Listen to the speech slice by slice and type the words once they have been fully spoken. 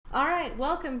All right,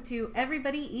 welcome to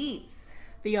Everybody Eats.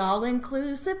 The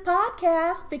all-inclusive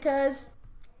podcast because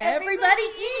everybody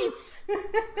eats.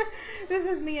 This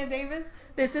is Mia Davis.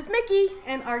 This is Mickey.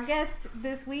 And our guest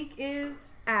this week is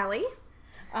Allie.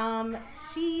 Tell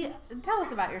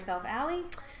us about yourself, Allie.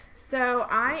 So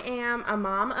I am a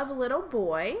mom of a little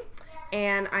boy,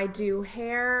 and I do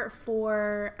hair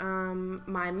for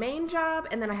my main job,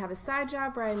 and then I have a side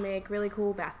job where I make really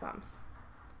cool bath bombs.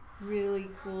 Really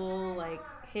cool, like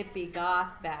hippie goth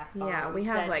bath bombs. Yeah, we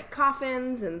have like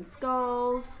coffins and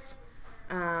skulls.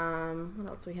 What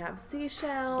else we have?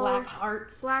 Seashells.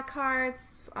 Black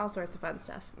hearts. All sorts of fun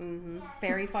stuff. Mm-hmm.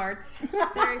 Fairy farts.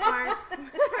 Fairy farts.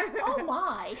 Oh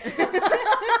my.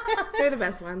 They're the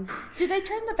best ones. Do they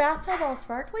turn the bathtub all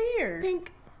sparkly or?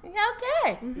 Pink. Yeah,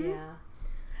 okay. Mm-hmm.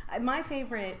 Yeah. My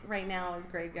favorite right now is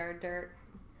graveyard dirt.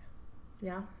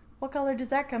 Yeah. What color does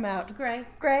that come out? Gray.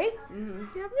 Gray?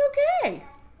 Mm-hmm. Yep. Okay.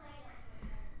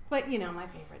 But, my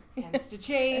favorite tends to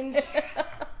change.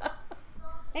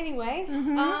 Anyway,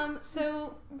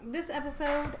 so this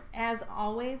episode, as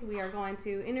always, we are going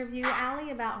to interview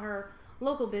Allie about her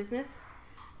local business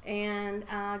and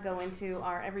go into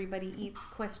our Everybody Eats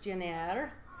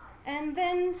questionnaire and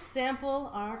then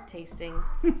sample our tasting.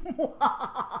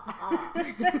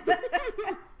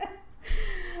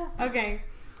 Okay,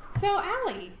 so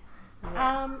Allie,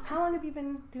 how long have you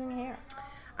been doing hair?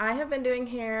 I have been doing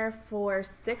hair for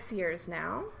 6 years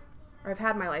now. Or I've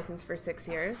had my license for 6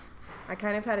 years. I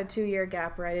kind of had a 2-year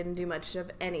gap where I didn't do much of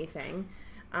anything.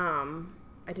 I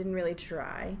didn't really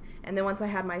try. And then once I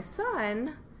had my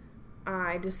son,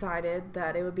 I decided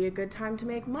that it would be a good time to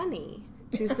make money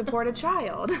to support a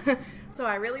child. So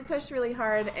I really pushed really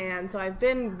hard, and so I've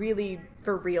been really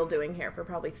for real doing hair for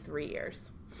probably 3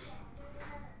 years.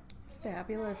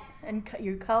 Fabulous. And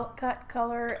you cut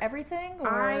color everything? Or?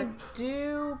 I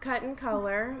do cut and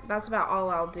color. That's about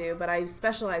all I'll do, but I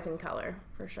specialize in color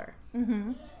for sure.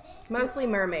 Mm-hmm. Mostly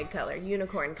mermaid color,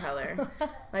 unicorn color.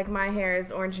 Like my hair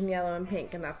is orange and yellow and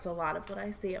pink, and that's a lot of what I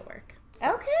see at work.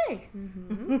 Okay.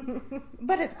 Mm-hmm.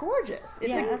 But it's gorgeous.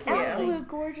 It's an absolute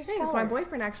gorgeous Thanks. color. My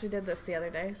boyfriend actually did this the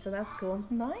other day, so that's cool.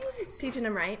 Nice. Teaching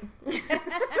him right.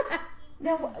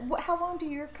 Now, how long do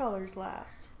your colors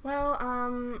last? Well,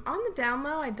 on the down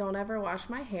low, I don't ever wash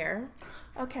my hair.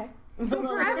 Okay. So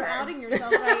forever. You're outing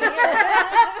yourself right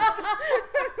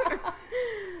here.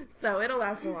 So it'll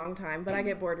last a long time, but I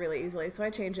get bored really easily, so I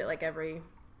change it like every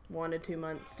 1 to 2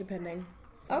 months, depending.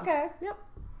 So, Okay. Yep.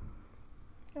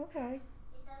 Okay.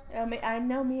 I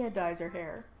know Mia dyes her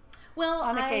hair. Well,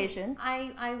 on occasion.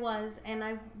 I was, and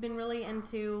I've been really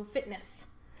into fitness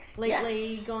lately,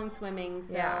 Yes. going swimming.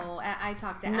 So Yeah. I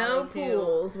talked to No Allie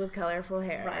pools with colorful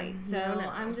hair. Right. So No.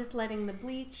 I'm just letting the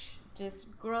bleach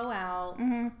just grow out,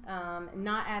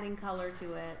 not adding color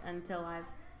to it until I've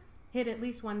hit at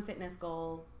least one fitness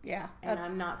goal. Yeah. And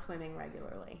I'm not swimming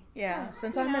regularly. Yeah.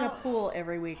 Since I'm in a pool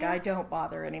every week, I don't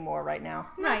bother anymore right now.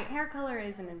 Right. Hair color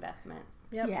is an investment.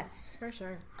 Yep. Yes. For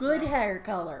sure. Good hair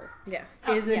color Yes.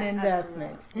 is an yeah,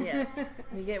 investment. Yes.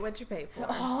 You get what you pay for.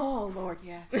 Oh, Lord,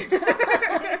 yes.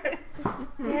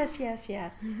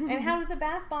 Yes. And how did the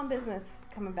bath bomb business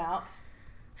come about?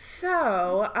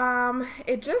 So,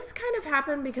 it just kind of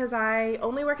happened because I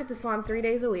only work at the salon 3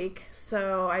 days a week.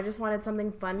 So I just wanted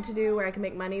something fun to do where I can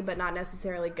make money but not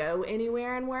necessarily go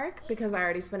anywhere and work because I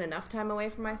already spent enough time away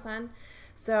from my son.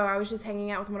 So I was just hanging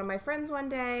out with one of my friends one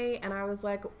day, and I was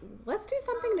like, let's do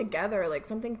something together, like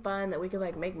something fun that we could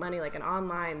like make money, like an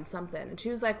online something. And she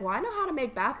was like, well, I know how to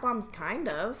make bath bombs, kind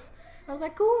of. I was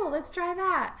like, cool, let's try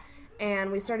that.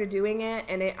 And we started doing it,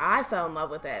 and I fell in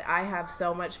love with it. I have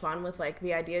so much fun with like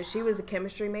the ideas. She was a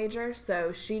chemistry major,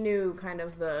 so she knew kind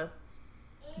of the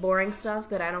boring stuff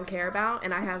that I don't care about,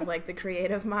 and I have like the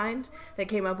creative mind that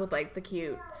came up with like the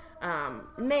cute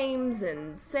names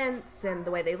and scents and the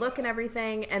way they look and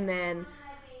everything. And then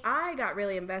I got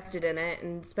really invested in it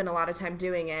and spent a lot of time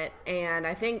doing it. And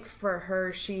I think for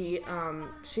her, she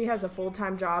has a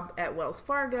full-time job at Wells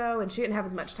Fargo, and she didn't have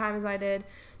as much time as I did,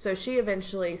 so she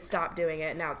eventually stopped doing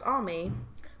it. Now it's all me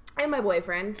and my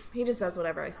boyfriend. He just does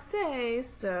whatever I say.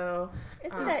 So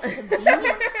Isn't that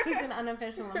convenient? He's an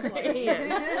unofficial employee. he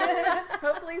is.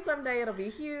 Hopefully someday it'll be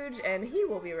huge and he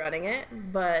will be running it.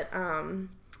 But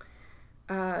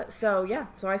so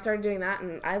I started doing that,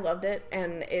 and I loved it.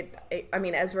 And I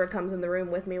mean, Ezra comes in the room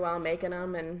with me while I'm making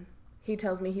them, and he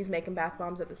tells me he's making bath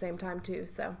bombs at the same time too.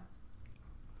 So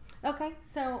Okay,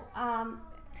 so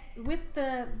with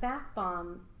the bath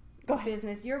bomb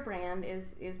business, your brand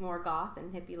is more goth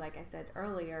and hippie, like I said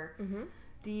earlier. Mm-hmm.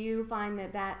 Do you find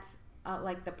that that's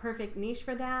like the perfect niche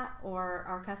for that,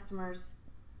 or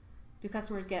do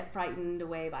customers get frightened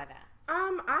away by that?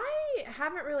 I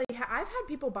haven't really. I've had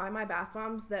people buy my bath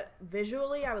bombs that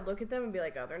visually I would look at them and be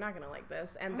like, oh, they're not gonna like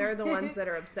this, and they're the ones that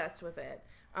are obsessed with it.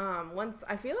 Once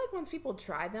people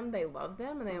try them, they love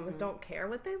them, and they almost don't care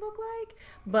what they look like.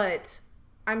 But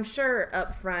I'm sure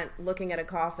up front, looking at a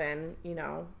coffin, you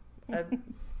know, a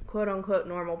quote unquote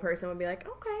normal person would be like,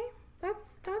 okay,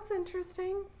 that's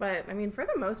interesting. But I mean, for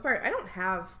the most part, I don't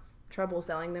have trouble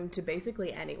selling them to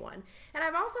basically anyone, and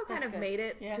I've also kind of made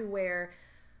it to where,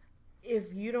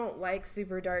 if you don't like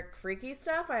super dark, freaky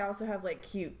stuff, I also have like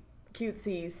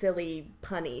cutesy, silly,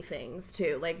 punny things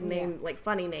too, like like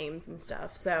funny names and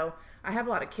stuff. So I have a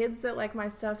lot of kids that like my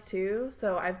stuff too.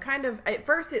 So I've kind of, at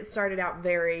first it started out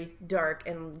very dark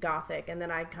and gothic, and then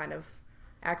I kind of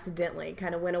accidentally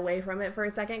kind of went away from it for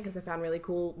a second because I found really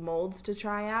cool molds to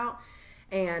try out.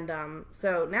 And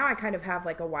so now I kind of have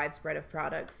like a widespread of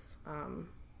products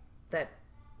that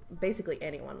basically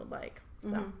anyone would like.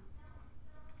 So.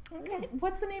 Okay.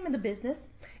 What's the name of the business?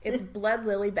 It's Blood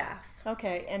Lily Bath.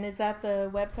 Okay. And is that the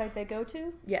website they go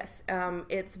to? Yes.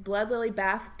 It's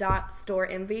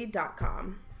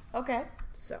bloodlilybath.storeenvy.com. Okay.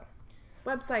 So,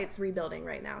 website's rebuilding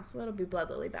right now, so it'll be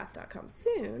bloodlilybath.com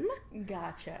soon.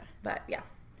 Gotcha. But, yeah.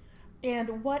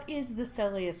 And what is the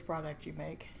silliest product you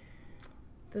make?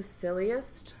 The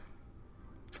silliest?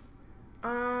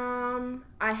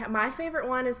 My favorite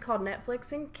one is called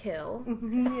Netflix and Kill.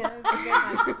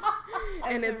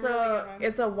 And it's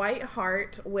a white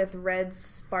heart with red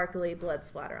sparkly blood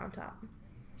splatter on top.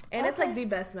 And it's like the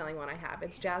best smelling one I have.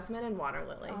 It's jasmine and water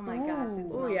lily. Oh my gosh.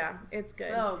 Oh yeah, it's good.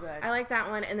 So good. I like that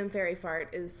one. And then Fairy Fart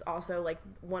is also like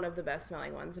one of the best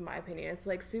smelling ones in my opinion. It's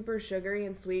like super sugary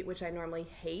and sweet, which I normally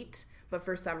hate. But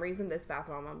for some reason, this bath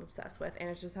bomb I'm obsessed with, and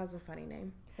it just has a funny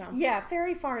name. So yeah,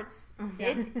 Fairy Farts.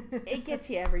 It gets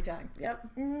you every time. Yep.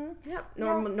 Mm-hmm. Yep.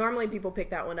 Normally people pick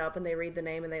that one up and they read the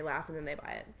name and they laugh and then they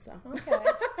buy it. So okay.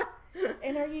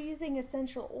 And are you using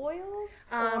essential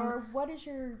oils, or what is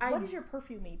your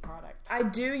perfumey product? I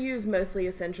do use mostly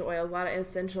essential oils, a lot of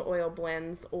essential oil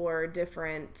blends or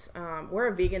different. We're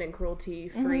a vegan and cruelty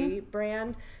free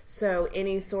brand, so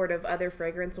any sort of other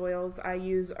fragrance oils I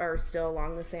use are still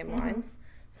along the same lines.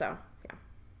 So yeah,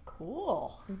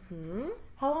 cool.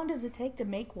 How long does it take to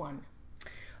make one?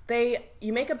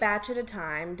 You make a batch at a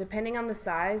time. Depending on the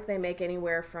size, they make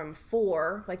anywhere from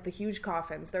 4, like the huge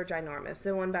coffins, they're ginormous.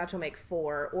 So one batch will make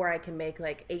 4, or I can make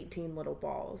like 18 little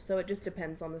balls. So it just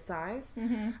depends on the size.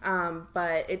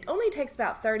 But it only takes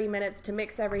about 30 minutes to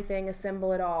mix everything,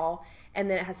 assemble it all, and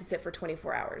then it has to sit for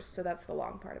 24 hours. So that's the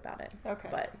long part about it. Okay.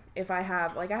 But if I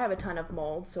have a ton of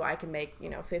molds, so I can make,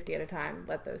 50 at a time,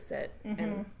 let those sit,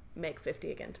 and make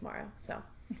 50 again tomorrow. So.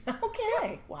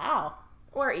 Okay. Wow.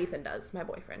 Or Ethan does, my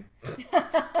boyfriend.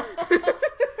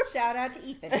 Shout out to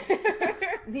Ethan.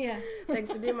 Yeah.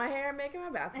 Thanks for doing my hair and making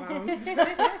my bath bombs.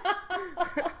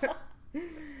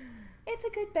 It's a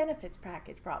good benefits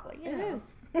package, probably. It is.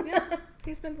 Yeah.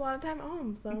 He spends a lot of time at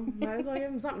home, so might as well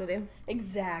give him something to do.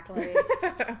 Exactly.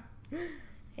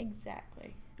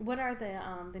 Exactly. What are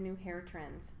the new hair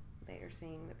trends that you're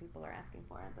seeing that people are asking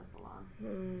for at the salon?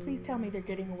 Please tell me they're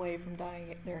getting away from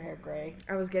dyeing their hair gray.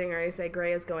 I was getting ready to say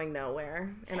gray is going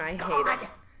nowhere, and I hate it.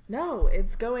 No,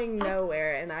 it's going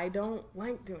nowhere, and I don't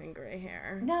like doing gray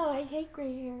hair. No, I hate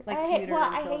gray hair. Like pewter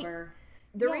and silver.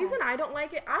 The reason I don't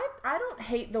like it, I don't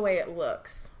hate the way it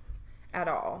looks at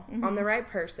all. On the right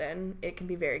person, it can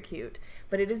be very cute,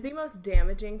 but it is the most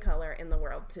damaging color in the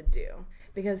world to do,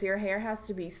 because your hair has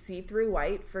to be see-through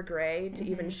white for gray to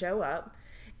even show up.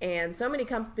 And so many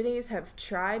companies have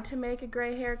tried to make a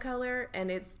gray hair color,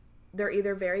 and they're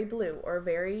either very blue or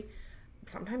very,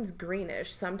 sometimes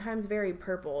greenish, sometimes very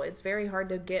purple. It's very hard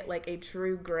to get like a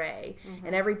true gray.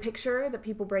 And every picture that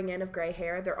people bring in of gray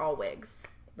hair, they're all wigs.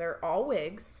 They're all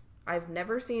wigs. I've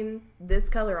never seen this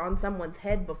color on someone's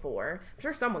head before. I'm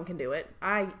sure someone can do it.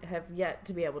 I have yet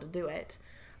to be able to do it.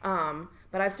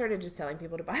 But I've started just telling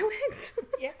people to buy wigs.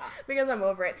 Yeah. Because I'm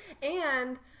over it.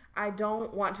 And I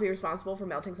don't want to be responsible for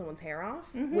melting someone's hair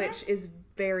off, which is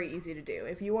very easy to do.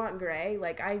 If you want gray,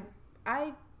 like I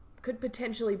could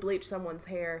potentially bleach someone's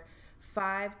hair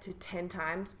 5 to 10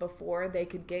 times before they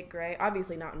could get gray.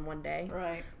 Obviously not in one day.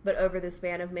 Right. But over the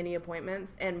span of many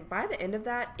appointments. And by the end of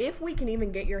that, if we can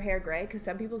even get your hair gray, because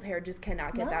some people's hair just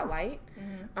cannot get that light,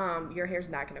 your hair's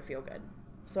not going to feel good.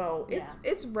 So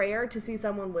it's rare to see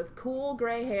someone with cool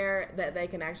gray hair that they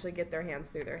can actually get their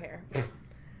hands through their hair.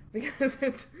 Because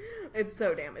it's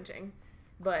so damaging.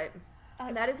 But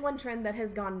that is one trend that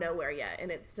has gone nowhere yet,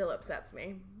 and it still upsets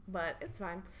me. But it's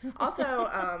fine. Also,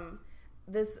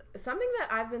 something that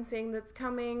I've been seeing that's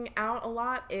coming out a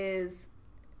lot is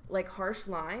like harsh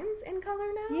lines in color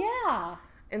now. Yeah.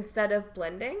 Instead of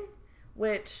blending,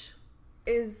 which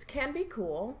can be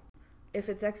cool if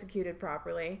it's executed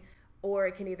properly, or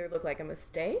it can either look like a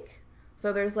mistake.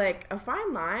 So there's like a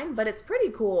fine line, but it's pretty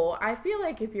cool. I feel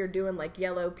like if you're doing like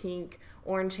yellow, pink,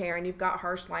 orange hair and you've got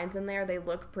harsh lines in there, they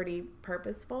look pretty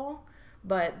purposeful.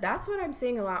 But that's what I'm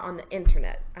seeing a lot on the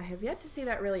internet. I have yet to see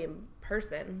that really in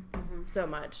person so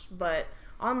much, but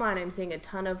online I'm seeing a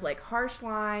ton of like harsh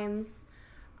lines,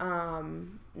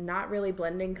 not really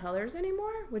blending colors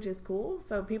anymore, which is cool.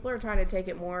 So people are trying to take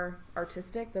it more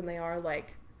artistic than they are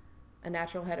like a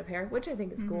natural head of hair, which I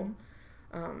think is cool.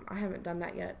 I haven't done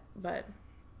that yet, but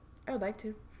I would like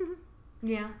to.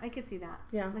 Yeah, I could see that.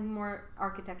 Yeah. Like more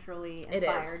architecturally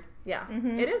inspired. It is. Yeah.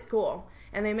 It is cool.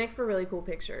 And they make for really cool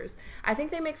pictures. I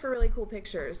think they make for really cool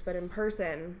pictures, but in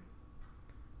person,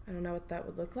 I don't know what that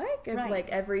would look like. If, like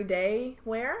everyday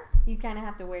wear. You kind of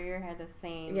have to wear your hair the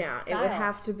same style it would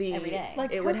have to be every day.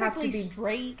 Like it would have to be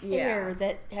straight hair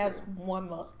that has one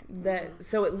look.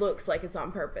 So it looks like it's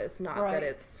on purpose, not that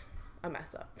it's a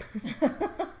mess up.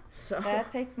 So that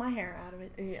takes my hair out of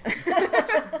it. Yeah.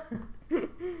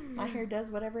 My hair does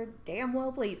whatever it damn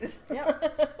well pleases.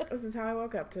 Yep. This is how I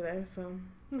woke up today, so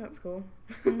that's cool.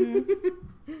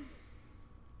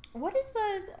 What is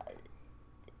the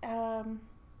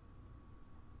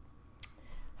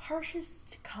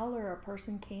harshest color a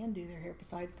person can do their hair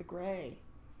besides the gray?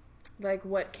 Like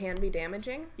what can be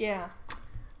damaging? Yeah.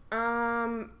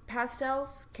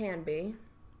 Pastels can be.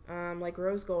 Like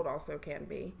rose gold also can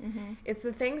be. It's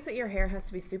the things that your hair has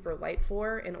to be super light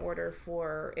for in order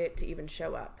for it to even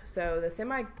show up. So the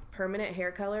semi-permanent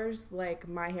hair colors, like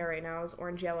my hair right now is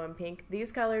orange, yellow, and pink.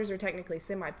 These colors are technically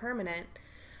semi-permanent,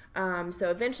 so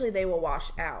eventually they will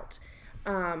wash out.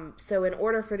 So in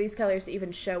order for these colors to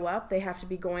even show up, they have to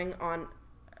be going on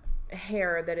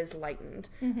hair that is lightened.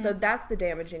 So that's the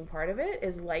damaging part of it,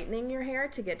 is lightening your hair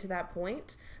to get to that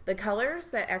point. The colors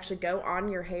that actually go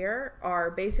on your hair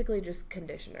are basically just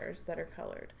conditioners that are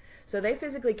colored. So they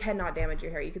physically cannot damage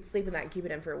your hair. You could sleep in that and keep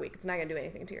it in for a week. It's not going to do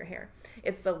anything to your hair.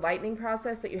 It's the lightening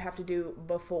process that you have to do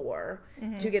before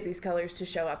to get these colors to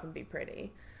show up and be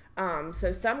pretty.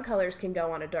 So some colors can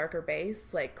go on a darker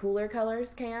base, like cooler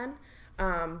colors can.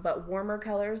 But warmer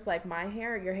colors like my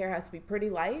hair, your hair has to be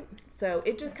pretty light. So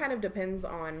it just kind of depends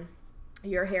on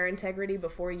your hair integrity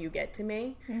before you get to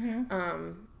me.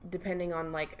 Depending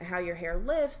on like how your hair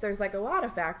lifts, there's like a lot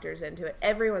of factors into it.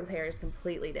 Everyone's hair is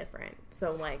completely different.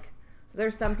 So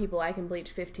there's some people I can bleach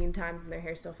 15 times and their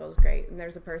hair still feels great. And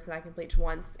there's a person I can bleach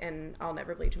once and I'll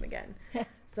never bleach them again.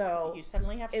 So you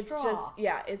suddenly have straw.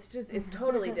 It's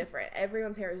totally different.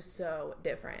 Everyone's hair is so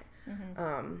different.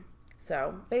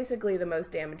 So basically the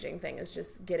most damaging thing is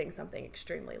just getting something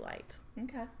extremely light.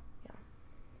 Okay. Yeah.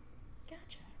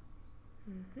 Gotcha.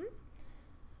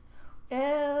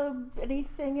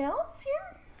 Anything else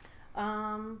here?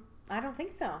 I don't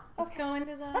think so. Let's go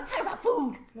into the... Let's talk about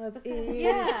food. Let's eat.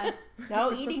 Yeah.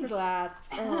 No, eating's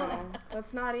last. Oh,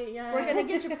 let's not eat yet. We're going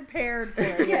to get you prepared for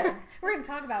it. Yeah. We're going to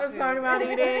talk about Let's food. talk about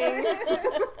eating.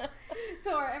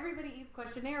 So our Everybody Eats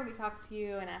questionnaire, we talk to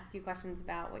you and ask you questions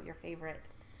about what your favorite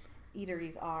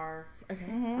eateries are.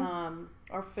 Okay.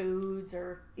 Or foods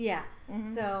or... Yeah.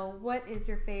 So what is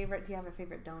your favorite... Do you have a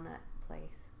favorite donut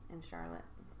place in Charlotte?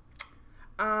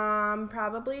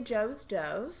 Probably Joe's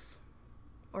Doughs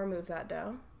or Move That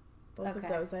Dough. Both of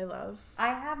those I love. I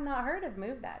have not heard of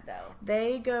Move That Dough.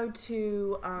 They go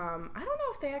to, I don't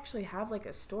know if they actually have like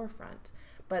a storefront,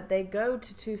 but they go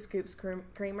to Two Scoops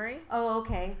Creamery. Oh,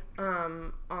 okay.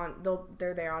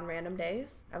 They're there on random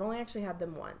days. I've only actually had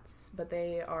them once, but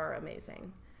they are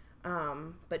amazing.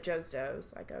 But Joe's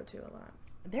Doughs I go to a lot.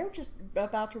 They're just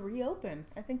about to reopen.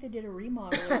 I think they did a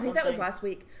remodel or I think that was last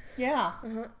week. Yeah.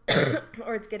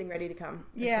 Or it's getting ready to come.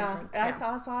 Yeah. I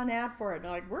saw an ad for it. They're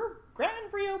like, we're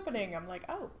grand reopening. I'm like,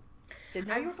 oh, didn't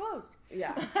know you were closed.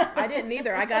 Yeah. I didn't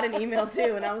either. I got an email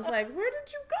too, and I was like, where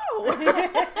did you go?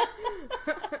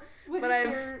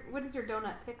 What is your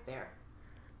donut pick there?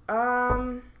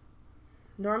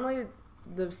 Normally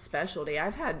the specialty. I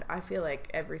feel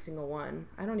like every single one.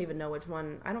 I don't even know which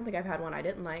one. I don't think I've had one I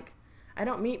didn't like. I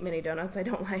don't meet many donuts I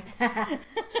don't like.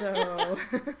 So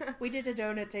we did a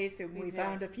donut tasting. We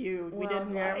found a few we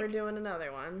didn't like. We're doing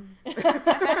another one.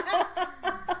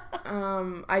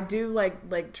 I do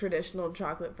like traditional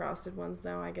chocolate frosted ones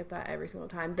though. I get that every single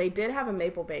time. They did have a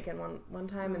maple bacon one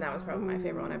time, and that was probably my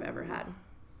favorite one I've ever had.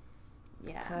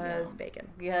 Yeah. Cause bacon.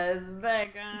 Yes,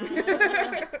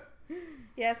 bacon.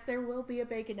 Yes, there will be a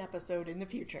bacon episode in the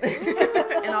future.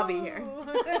 And I'll be here.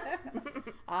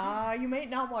 You may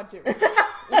not want to.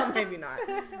 Well, maybe not.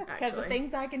 Because the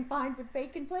things I can find with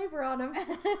bacon flavor on them.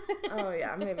 Oh,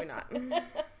 yeah, maybe not.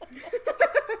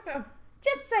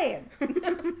 Just saying.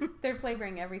 They're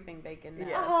flavoring everything bacon now.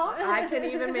 Yes. I can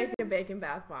even make a bacon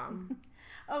bath bomb.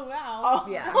 Oh, wow. Oh.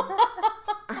 Yeah.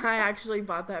 I actually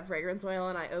bought that fragrance oil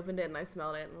and I opened it and I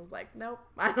smelled it and was like, nope,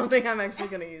 I don't think I'm actually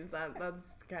going to use that.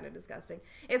 That's kind of disgusting.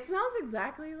 It smells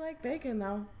exactly like bacon,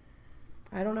 though.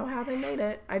 I don't know how they made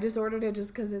it. I just ordered it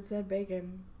just because it said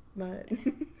bacon, but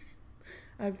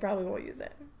I probably won't use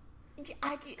it.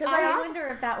 I wonder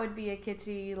if that would be a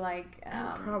kitschy, like,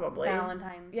 probably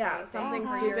Valentine's Day. Yeah, something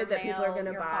thing, stupid that people are going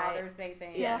to your buy. Father's Day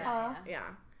thing. Yes. Uh-huh. Yeah.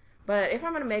 But if I'm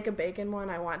going to make a bacon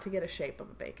one, I want to get a shape of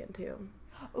a bacon, too.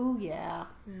 Oh, yeah.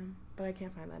 Yeah. But I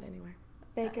can't find that anywhere.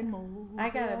 Bacon mold.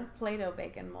 I got a Play-Doh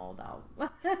bacon mold. I'll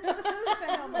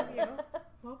send home with you.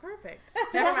 Well, perfect.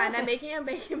 Never mind. I'm making a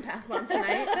bacon bath bomb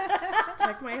tonight.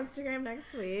 Check my Instagram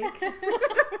next week.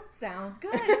 Sounds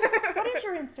good. What is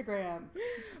your Instagram?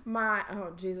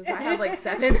 Oh, Jesus. I have like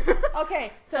 7.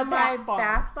 Okay. So my bath bomb.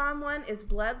 bath bomb one is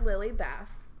Blood Lily Bath.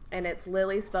 And it's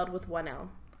Lily spelled with 1 L.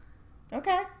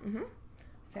 Okay. Mm-hmm.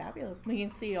 Fabulous. We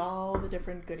can see all the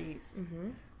different goodies.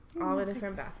 Mm-hmm. All the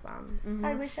different bath bombs. Mm-hmm.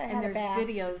 I wish I had and a there's bath.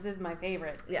 videos. This is my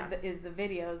favorite. Yeah. Is the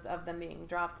videos of them being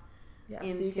dropped. Yeah, so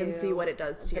you can see what it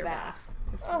does to your bath.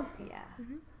 Oh, Yeah.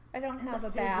 Mm-hmm. I don't have a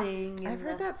bath. I've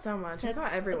heard that so much. I That's-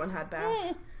 thought everyone had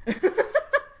baths.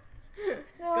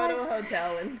 No, Go to a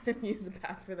hotel and use a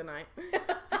bath for the night.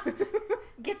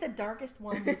 Get the darkest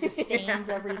one that just stains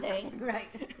everything. Right.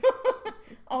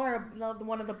 Or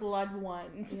one of the blood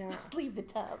ones. Yeah. Just leave the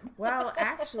tub. Well,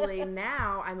 actually,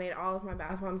 now I made all of my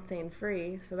bath bombs stain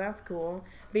free, so that's cool.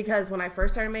 Because when I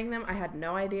first started making them, I had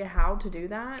no idea how to do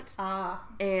that.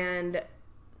 And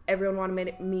everyone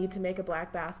wanted me to make a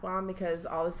black bath bomb because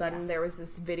all of a sudden there was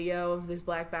this video of this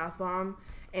black bath bomb.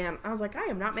 And I was like, I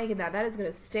am not making that. That is going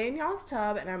to stain y'all's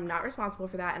tub, and I'm not responsible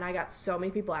for that. And I got so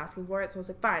many people asking for it, so I was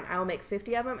like, fine, I will make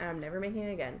 50 of them, and I'm never making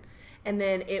it again. And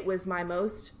then it was my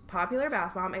most popular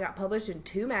bath bomb. It got published in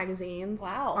 2 magazines.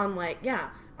 Wow.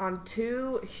 On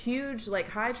 2 huge, like,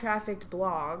 high-trafficked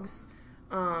blogs.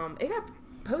 It got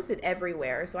posted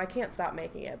everywhere, so I can't stop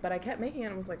making it. But I kept making it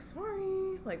and was like, sorry,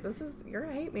 like, you're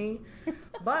gonna hate me.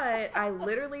 But I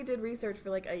literally did research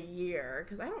for like a year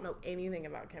because I don't know anything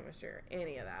about chemistry or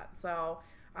any of that. So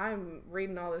I'm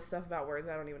reading all this stuff about words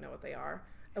I don't even know what they are.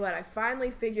 But I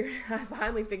finally figured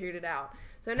it out.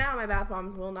 So now my bath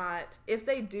bombs will not, if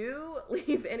they do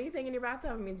leave anything in your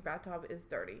bathtub, it means your bathtub is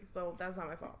dirty. So that's not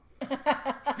my fault.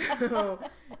 So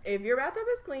if your bathtub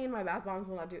is clean, my bath bombs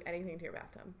will not do anything to your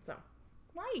bathtub. So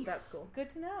Nice. that's cool. Good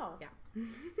to know. Yeah.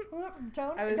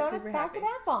 Donuts super back to happy.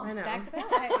 bath bombs. I know. Back to back.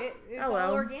 It's Hello.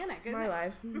 all organic, isn't My it?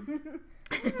 life.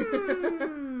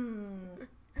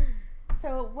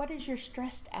 So, what is your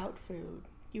stressed out food?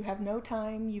 You have no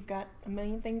time. You've got a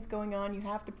million things going on. You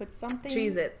have to put something.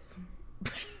 Cheez-Its.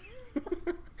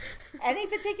 Any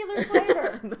particular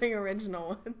flavor? The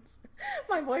original ones.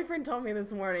 My boyfriend told me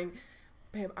this morning,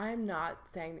 babe, I'm not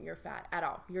saying that you're fat at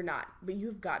all. You're not. But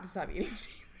you've got to stop eating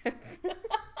Cheez-Its.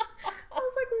 I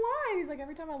was like, why? And he's like,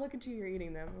 every time I look at you, you're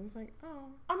eating them. I was like, oh.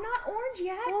 I'm not orange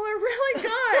yet. Well, they're really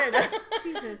good.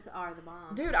 Cheez-Its are the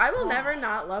bomb. Dude, I will never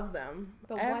not love them.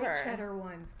 The ever. white cheddar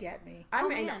ones get me. I Oh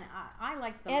mean, man, I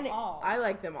like them And all. I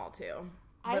like them all too.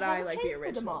 But I haven't like the tasted them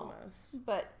original all, the most.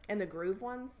 But And the groove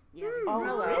ones? Yeah, Mm, oh,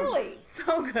 hello. really?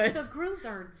 So good. the grooves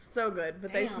are So good.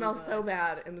 But they Damn smell good. so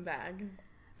bad in the bag.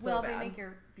 So well, bad. they make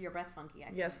your breath funky. I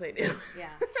think. Yes, they do. Yeah,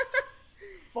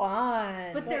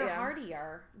 fun. but they're yeah.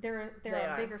 heartier. They're They a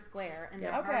are. bigger square and they're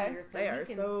Yeah. Okay. heartier. So They you are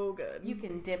can, so good. You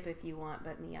can dip if you want,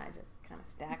 but me, I just kind of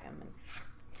stack them and.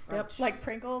 Yep. like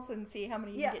Pringles and see how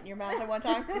many you Yeah. can get in your mouth at one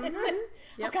time. Yep.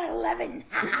 I've got 11.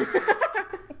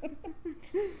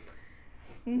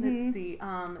 Let's see.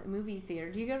 Movie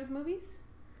theater. Do you go to the movies?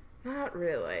 Not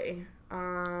really.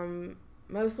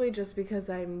 Mostly just because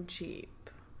I'm cheap.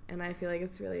 And I feel like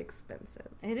it's really expensive.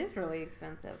 It is really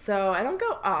expensive. So I don't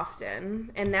go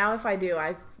often. And now if I do,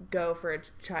 I go for a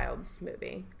child's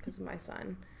movie because of my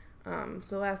son.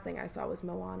 So the last thing I saw was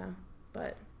Moana.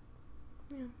 But,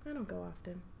 yeah, I don't go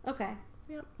often. Okay.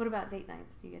 Yep. What about date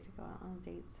nights? Do you get to go out on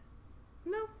dates?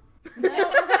 No.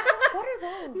 What are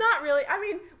those? Not really. I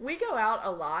mean, we go out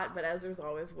a lot, but Ezra's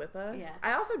always with us. Yeah.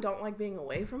 I also don't like being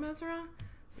away from Ezra.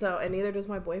 So, and neither does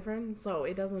my boyfriend. So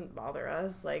it doesn't bother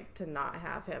us, like, to not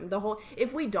have him.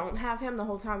 If we don't have him the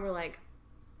whole time, we're like,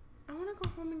 I want to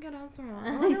go home and get Ezra.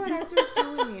 I wonder what Ezra's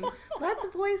doing. Let's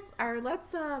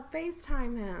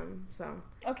FaceTime him. So.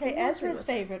 Okay, he's mostly Ezra's with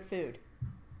favorite food.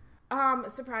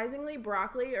 Surprisingly,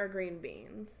 broccoli or green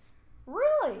beans.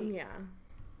 Really? Yeah.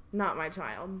 Not my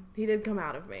child. He did come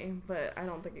out of me, but I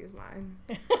don't think he's mine.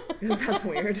 Because that's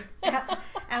weird.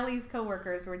 Allie's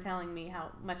coworkers were telling me how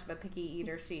much of a picky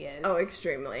eater she is. Oh,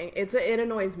 extremely. It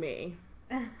annoys me.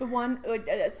 The one,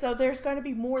 so there's going to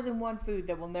be more than one food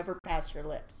that will never pass your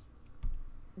lips.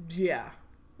 Yeah.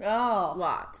 Oh.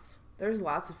 Lots. There's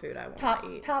lots of food I won't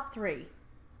eat. Top 3.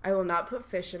 I will not put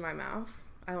fish in my mouth.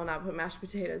 I will not put mashed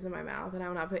potatoes in my mouth. And I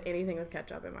will not put anything with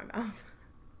ketchup in my mouth.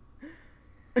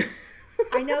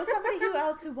 I know somebody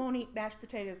else who won't eat mashed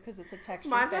potatoes because it's a texture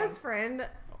My thing. best friend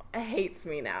hates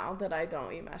me now that I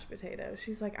don't eat mashed potatoes.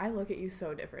 She's like, I look at you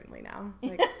so differently now.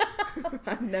 Like,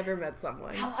 I've never met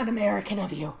someone. How un-American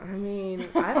of you. I mean,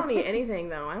 I don't eat anything,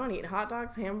 though. I don't eat hot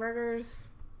dogs, hamburgers,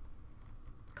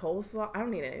 coleslaw. I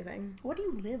don't eat anything. What do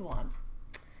you live on?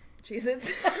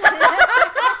 Cheez-Its.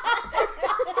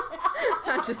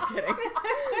 I'm just kidding.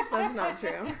 That's not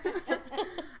true.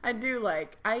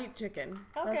 I eat chicken.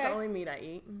 Okay. That's the only meat I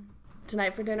eat.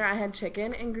 Tonight for dinner I had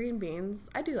chicken and green beans.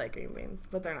 I do like green beans,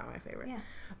 but they're not my favorite. Yeah.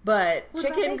 But What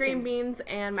chicken, about green bacon? beans,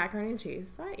 and macaroni and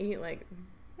cheese. So I eat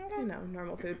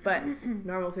normal food. But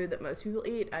normal food that most people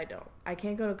eat, I don't. I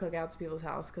can't go to cookouts to people's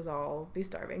house because I'll be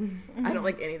starving. I don't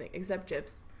like anything except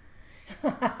chips.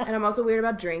 And I'm also weird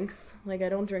about drinks. Like, I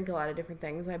don't drink a lot of different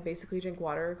things. I basically drink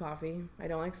water or coffee. I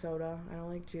don't like soda. I don't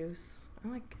like juice. I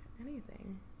don't like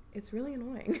anything. It's really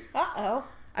annoying. Uh-oh.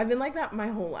 I've been like that my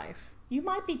whole life. You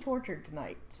might be tortured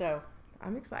tonight, so.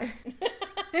 I'm excited.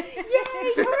 Yay,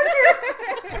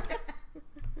 tortured!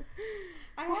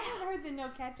 I haven't heard the no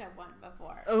ketchup one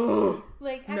before. Oh.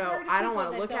 Like, I've No, heard of I don't people want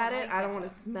to that look don't at it. like I don't want to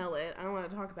ketchup. smell it. I don't want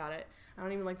to talk about it. I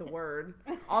don't even like the word.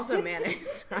 Also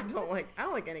mayonnaise. I don't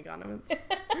like any condiments.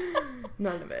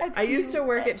 None of it. That's I used cute. to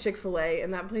work at Chick-fil-A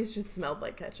and that place just smelled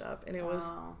like ketchup and it was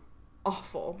Oh.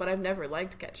 awful, but I've never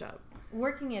liked ketchup.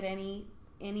 Working at any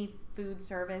food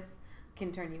service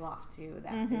can turn you off to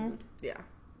that food. Yeah.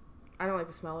 I don't like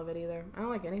the smell of it either. I don't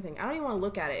like anything. I don't even want to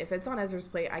look at it. If it's on Ezra's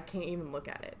plate, I can't even look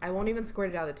at it. I won't even squirt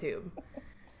it out of the tube.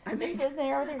 I make Sit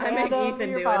there with your I hand make over Ethan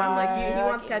your do it. I'm like, he butt.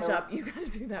 wants ketchup. You gotta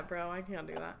do that, bro. I can't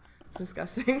do that. It's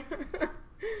disgusting.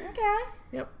 Okay.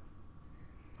 Yep.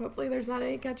 Hopefully there's not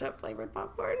any ketchup flavored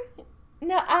popcorn.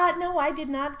 No, I did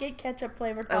not get ketchup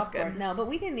flavored That's popcorn. good. No, but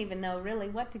we didn't even know really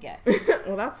what to get.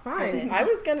 Well, that's fine. this. I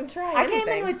was gonna try I anything.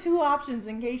 came in with 2 options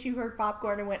in case you heard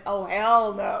popcorn and went, oh,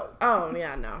 hell no. Oh,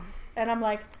 yeah, no. And I'm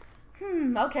like,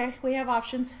 okay, we have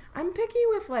options. I'm picky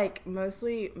with, like,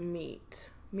 mostly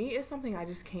meat. Meat is something I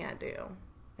just can't do.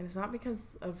 And it's not because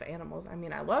of animals. I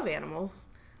mean, I love animals.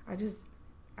 I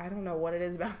don't know what it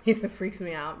is about me that freaks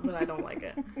me out, but I don't like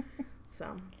it.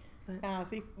 So, but.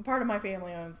 See, part of my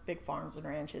family owns big farms and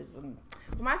ranches, and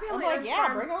Well, my family I'm like, owns yeah,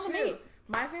 farms bring on the too. meat.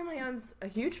 My family owns a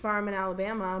huge farm in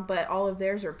Alabama, but all of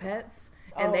theirs are pets,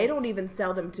 and Oh. they don't even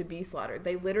sell them to be slaughtered.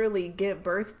 They literally get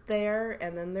birthed there,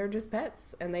 and then they're just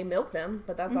pets, and they milk them,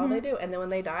 but that's all they do. And then when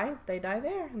they die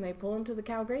there, and they pull them to the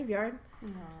cow graveyard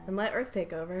and let Earth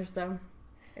take over. So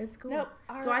it's cool. Nope.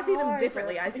 So I see them Ours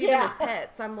differently. are- I see them Yeah. as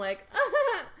pets. I'm like,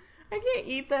 I can't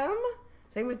eat them.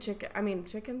 Same with chicken. I mean,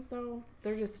 chickens though,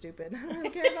 they're just stupid. I don't really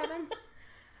care about them.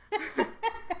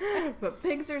 But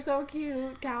pigs are so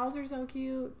cute. Cows are so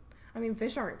cute. I mean,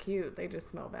 fish aren't cute. They just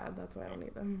smell bad. That's why I don't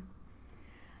eat them.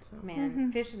 So.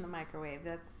 Man, fish in the microwave,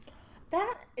 that's,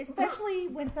 that, especially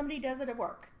when somebody does it at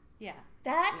work, yeah.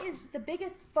 that is the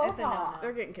biggest faux That's a pas. no-no.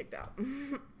 They're getting kicked out.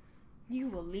 You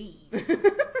will leave.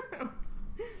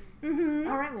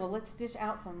 All right, well, let's dish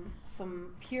out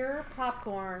some pure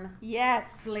popcorn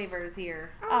Yes. flavors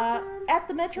here. At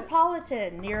the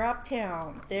Metropolitan near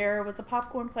Uptown, there was a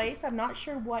popcorn place. I'm not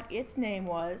sure what its name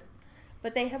was,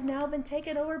 but they have now been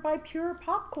taken over by Pure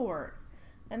Popcorn.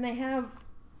 And they have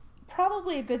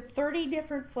probably a good 30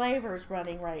 different flavors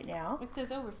running right now. It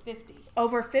says over 50.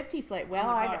 Over 50 flavors. Well,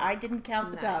 Oh my God. I didn't count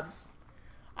the Nice. tubs.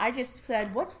 I just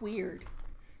said, what's weird?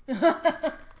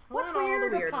 I What's want all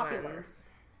weird the or weird popular? ones.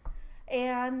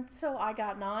 And so I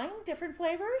got 9 different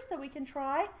flavors that we can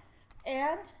try.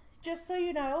 And just so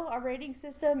you know, our rating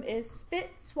system is spit,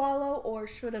 swallow, or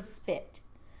should have spit.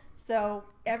 So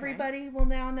everybody will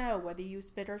now know whether you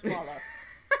spit or swallow.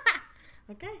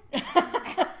 Okay.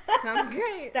 Sounds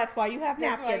great. That's why you have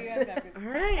That's why you napkins. have napkins.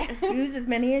 All right. Use as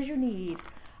many as you need.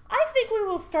 I think we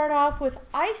will start off with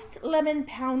iced lemon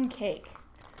pound cake.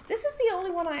 This is the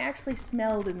only one I actually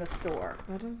smelled in the store.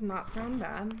 That does not sound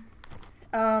bad.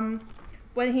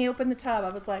 When he opened the tub, I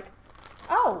was like,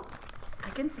 oh, I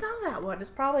can smell that one. It's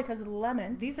probably because of the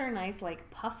lemon. These are nice, like,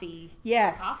 puffy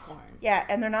Yes. popcorn. Yeah,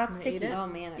 and they're not Can I sticky. eat it? Oh,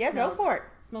 man. Yeah, go for it.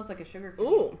 Smells like a sugar cookie.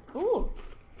 Ooh, Ooh.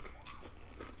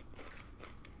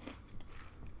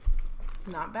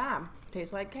 not bad.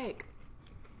 Tastes like cake.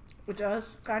 It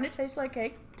does kind of taste like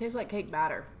cake. Tastes like cake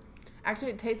batter.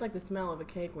 Actually, it tastes like the smell of a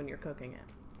cake when you're cooking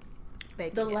it.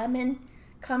 Baking The it. lemon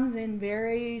comes in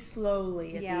very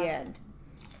slowly at Yeah. the end.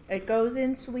 It goes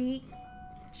in sweet,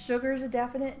 sugar's a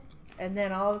definite, and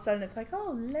then all of a sudden it's like,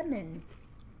 oh, lemon.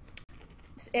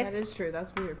 That is true.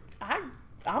 That's weird.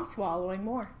 I'm swallowing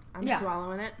more. I'm Yeah.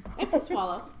 swallowing it. It's a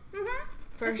swallow.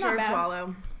 For It's not sure, bad.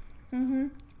 swallow. Mm-hmm.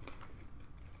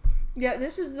 Yeah,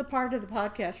 this is the part of the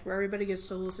podcast where everybody gets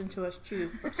to listen to us chew.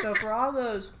 So for all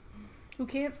those who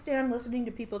can't stand listening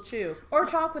to people chew or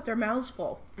talk with their mouths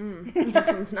full, This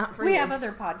one's not for We you. have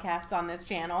other podcasts on this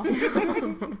channel.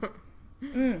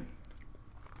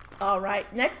 all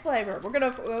right, next flavor. We're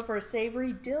going to go for a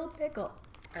savory dill pickle.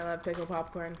 I love pickle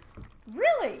popcorn.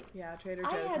 Really? Yeah, Trader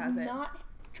I Joe's had has it. not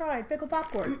tried pickle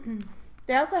popcorn.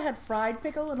 They also had fried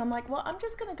pickle, and I'm like, well, I'm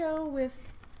just going to go with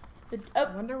the I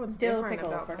wonder what's dill different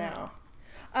pickle about for that.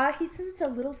 now. He says it's a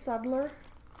little subtler,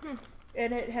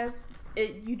 and it has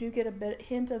you do get a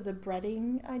hint of the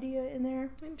breading idea in there.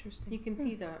 Interesting. You can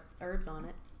see the herbs on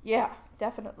it. Yeah,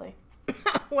 definitely.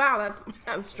 Wow,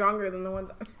 that's stronger than the ones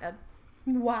I've had.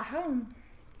 Wow.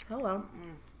 Hello.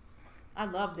 I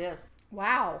love this.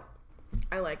 Wow.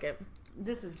 I like it.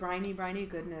 This is briny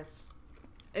goodness.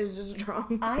 It's just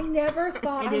strong. I never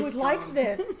thought It I is would like strong.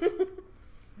 this.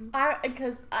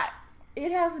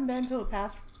 It hasn't been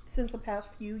since the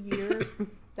past few years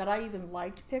that I even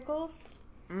liked pickles.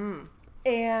 Mm.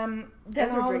 And then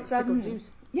Ezra all of a drinks sudden, pickle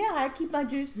juice. yeah, I keep my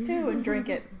juice too and drink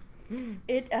it.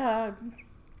 I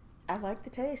like the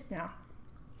taste now.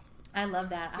 I love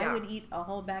that. Yeah. I would eat a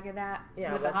whole bag of that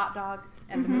Yeah, with a but- hot dog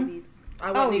at the movies.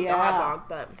 I wouldn't Oh, eat the hot yeah. dog,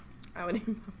 but I would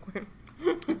eat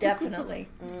popcorn. Definitely.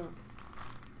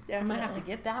 I might have to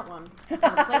get that one. I'm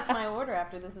gonna place my order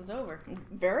after this is over.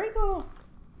 Very cool.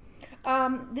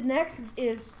 The next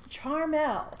is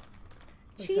Charmel.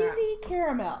 What's Cheesy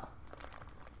caramel.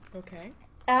 Okay.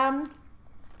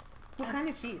 What kind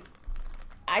of cheese?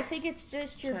 I think it's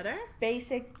just your Cheddar?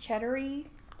 basic cheddar-y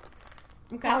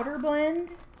Okay. powder blend,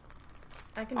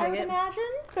 I can I dig would it. imagine.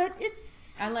 But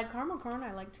it's... I like caramel corn.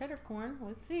 I like cheddar corn.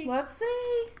 Let's see. Let's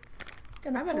see.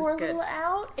 Gonna I bet pour it's a good. little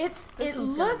out. This It one's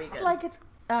gonna be looks good. like it's...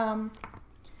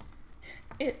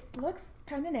 It looks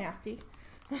kind of nasty.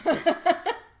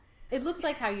 It looks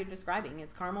like how you're describing.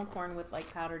 It's caramel corn with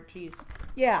like powdered cheese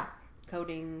Yeah.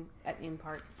 coating in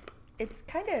parts. It's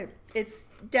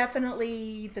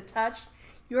definitely the touch.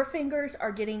 Your fingers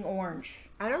are getting orange.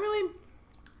 I don't really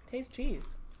taste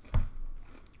cheese. I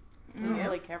don't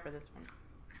really care for this one.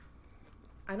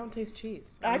 I don't taste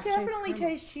cheese. I just taste definitely caramel.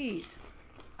 taste cheese.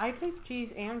 I taste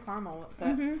cheese and caramel,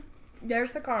 but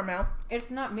There's the caramel.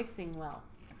 it's not mixing well.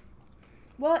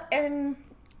 Well, and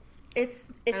it's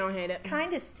I don't hate it.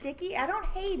 kind of sticky. I don't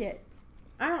hate it.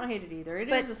 I don't hate it either. It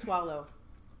But- is a swallow,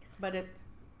 but It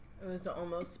was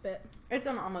almost spit. it's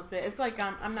an almost bit. It's like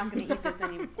I'm not going to eat this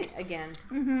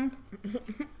again.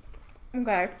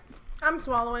 Okay. I'm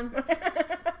swallowing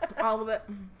all of it.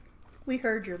 We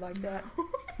heard you're like that.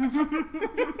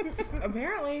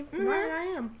 Apparently, right I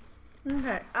am.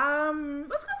 Okay.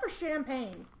 Let's go for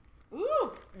champagne.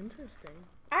 Ooh, Interesting.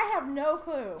 I have no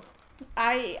clue.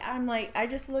 I'm like, I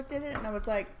just looked at it and I was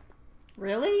like,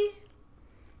 really?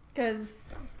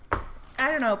 Because,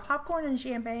 I don't know, popcorn and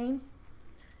champagne.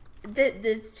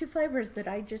 There's two flavors that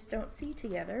I just don't see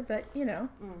together, but, you know.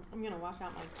 I'm going to wash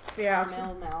out my Yeah.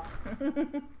 caramel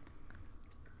mouth.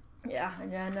 Yeah,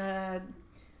 and then,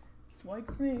 swipe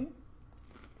for me.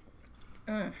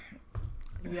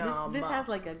 Yum. This has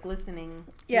like a glistening.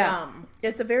 Yeah. Yum.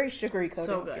 It's a very sugary coating.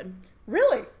 So good.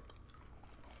 Really?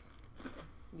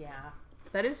 Yeah,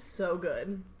 That is so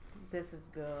good. this is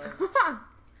good.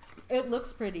 It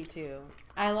looks pretty too.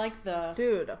 I like the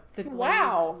Dude, glazed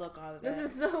Wow. look of it. this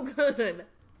is so good.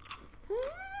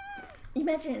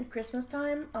 Imagine Christmas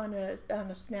time on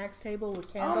a snacks table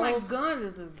with candles. Oh my god,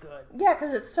 this is good. Yeah,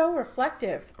 because it's so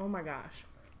reflective. Oh my gosh.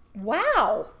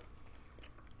 Wow.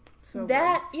 So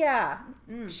That, yeah.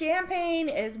 Champagne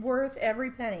is worth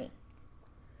every penny.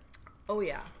 good. Oh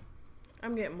yeah.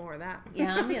 I'm getting more of that.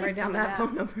 Yeah, I'm getting Write down some of that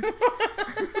phone number.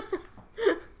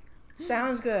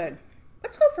 Sounds good.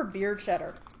 Let's go for beer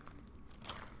cheddar.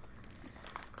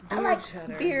 I Beer like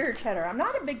cheddar. beer cheddar. I'm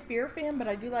not a big beer fan, but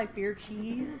I do like beer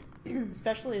cheese,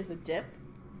 especially as a dip.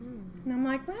 And I'm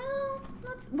like, well,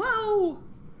 whoa.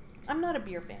 I'm not a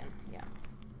beer fan. Yeah.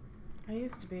 I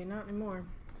used to be, not anymore.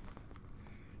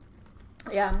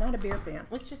 Yeah, I'm not a beer fan.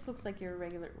 This just looks like your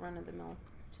regular run of the mill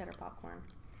cheddar popcorn.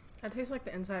 That tastes like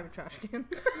the inside of a trash can.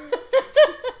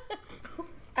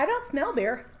 I don't smell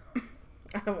beer.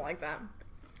 I don't like that.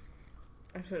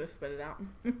 I should have spit it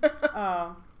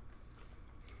out.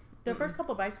 The first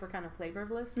couple bites were kind of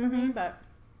flavorless for me, but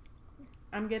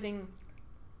I'm getting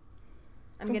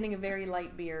a very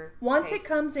light beer. Once taste. it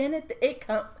comes in,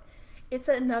 it's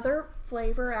another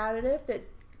flavor additive that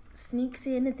sneaks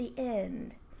in at the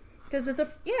end. Because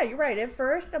you're right. At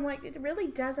first, I'm like, it really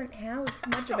doesn't have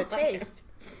much of a taste.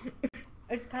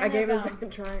 It's kind I of. gave it a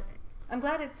second try. I'm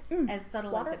glad it's as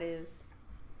subtle Water? as it is.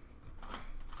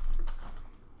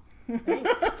 Thanks.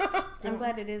 I'm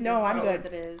glad it is No, as I'm subtle good. as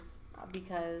it is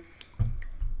because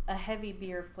a heavy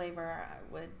beer flavor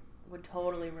would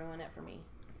totally ruin it for me.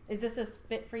 Is this a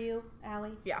spit for you,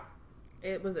 Allie? Yeah.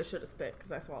 It was a should have spit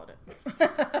because I swallowed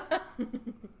it.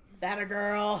 That a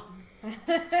girl.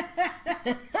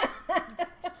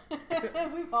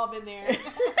 We've all been there.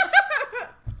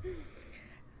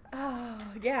 Oh,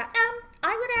 yeah.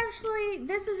 I would actually,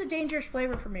 this is a dangerous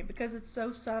flavor for me because it's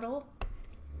so subtle.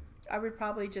 I would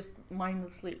probably just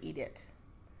mindlessly eat it.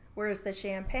 Whereas the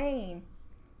champagne,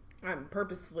 I'm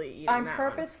purposefully eating I'm that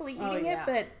purposefully Oh, eating yeah. it,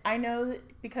 but I know that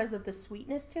because of the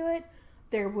sweetness to it,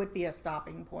 there would be a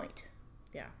stopping point.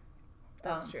 one. Yeah.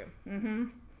 That's true. Mm-hmm.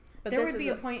 But There this would be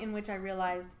is a point in which I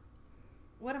realized,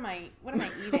 what am I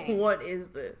eating? What is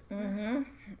this? Mm-hmm.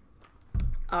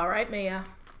 All right, Mia.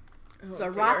 Oh,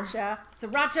 Sriracha.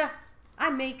 Sriracha. I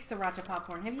make sriracha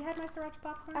popcorn. Have you had my sriracha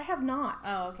popcorn? I have not.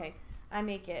 Oh, okay. I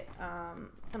make it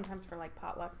sometimes for like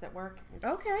potlucks at work. It's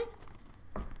Okay.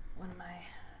 one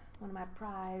of my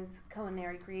prize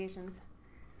culinary creations.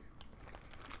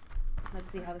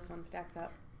 Let's see how this one stacks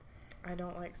up. I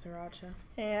don't like sriracha.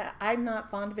 Yeah, I'm not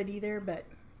fond of it either, but.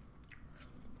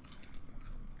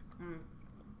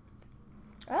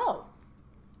 Oh,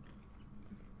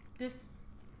 This,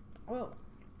 oh,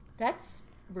 that's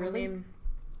really I mean,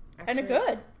 kind of actually,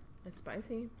 good. It's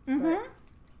spicy. Mm-hmm.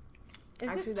 is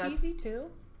Actually, it that's- cheesy too?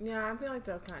 But yeah, I feel like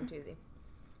that's kind of cheesy.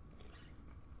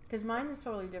 Because mine is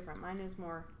totally different. Mine is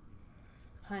more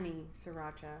honey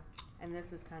sriracha, and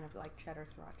this is kind of like cheddar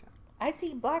sriracha. I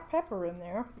see black pepper in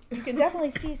there. You can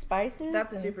definitely see spices.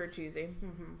 That's and- super cheesy.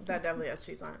 Mm-hmm. That definitely has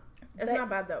cheese on it. It's That- not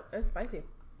bad though. It's spicy.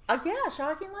 Yeah,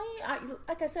 shockingly,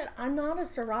 like I said, I'm not a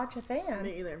sriracha fan,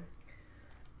 Me either.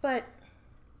 but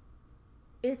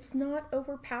it's not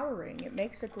overpowering. It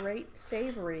makes a great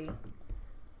savory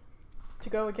to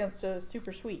go against a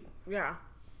super sweet. Yeah.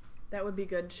 That would be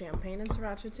good champagne and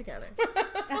sriracha together.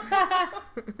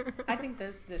 I think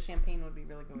the champagne would be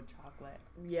really good with chocolate.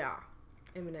 Yeah.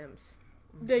 M&M's.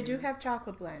 They do have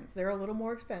chocolate blends. They're a little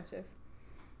more expensive,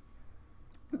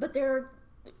 but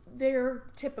they're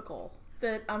typical.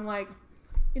 That I'm like,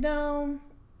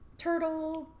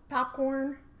 turtle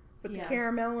popcorn with Yeah. the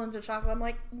caramel and the chocolate. I'm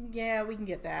like, yeah, we can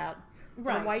get that.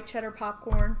 Right. The white cheddar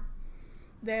popcorn.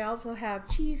 They also have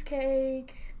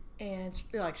cheesecake and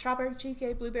like strawberry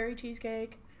cheesecake, blueberry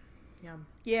cheesecake. Yum.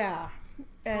 Yeah.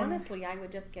 And Honestly, I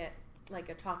would just get like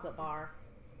a chocolate bar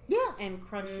yeah. and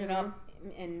crunch it up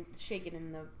and shake it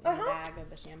in the Uh-huh. bag of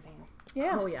the champagne.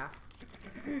 Yeah. Oh yeah.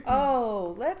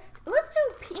 Oh, let's do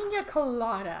pina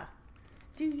colada.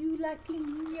 Do you like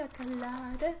pina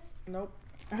coladas? Nope.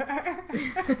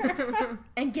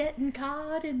 And getting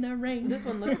caught in the rain. This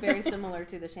one looks very similar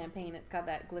to the champagne. It's got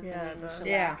that glistening Yeah, it does. shellac,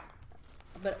 Yeah.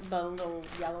 but a little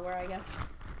yellower, I guess.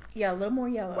 Yeah, a little more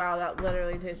yellow. Wow, that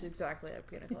literally tastes exactly like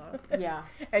pina colada. Yeah.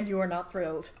 And you are not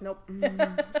thrilled. Nope.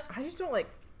 I just don't like.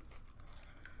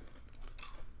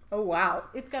 Oh, wow.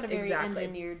 It's got a very Exactly.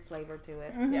 engineered flavor to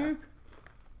it. Yeah.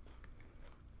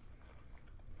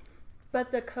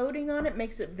 But the coating on it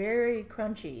makes it very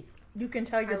crunchy. You can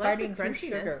tell I you're like the biting through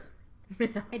sugar.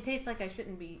 crunchiness. It tastes like I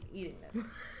shouldn't be eating this.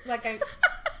 Like I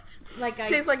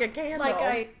Tastes like a candle. like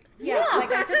I Yeah.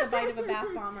 like I took a bite of a bath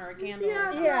bomb or a candle or Yeah.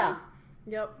 something. Yeah.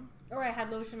 Yep. Or I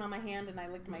had lotion on my hand and I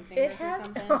licked my fingers It has. or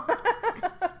something.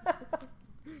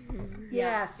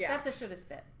 Yes. Yeah. That's a shoulda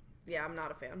spit. Yeah, I'm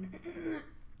not a fan.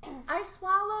 I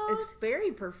swallowed. It's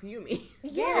very perfumey.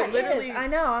 Yeah, It literally. I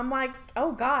know. I'm like,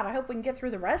 oh God, I hope we can get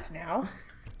through the rest now.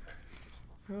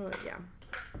 Oh, yeah.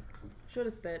 Should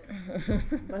have spit,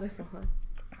 but it's not.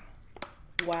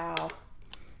 Wow.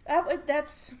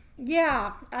 That's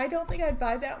yeah. I don't think I'd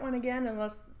buy that one again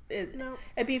unless Nope.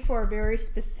 it'd be for a very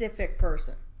specific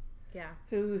person Yeah.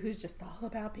 who's just all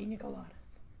about pina coladas.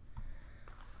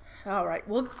 All right.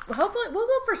 Well, hopefully we'll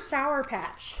go for Sour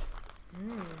Patch.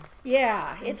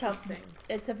 Yeah, Interesting.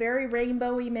 It's a very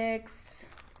rainbowy mix.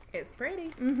 It's pretty.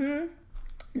 Mm-hmm.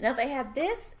 Now they had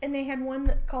this, and they had one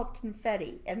called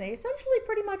Confetti, and they essentially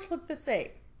pretty much look the same.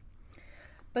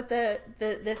 But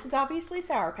this is obviously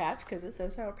Sour Patch because it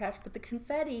says Sour Patch, but the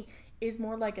Confetti is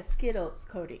more like a Skittles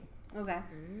coating, Okay.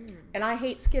 and I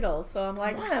hate Skittles, so I'm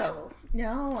like,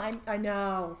 no, I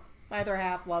know. My other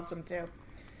half loves them too.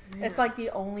 It's like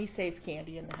the only safe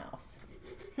candy in the house.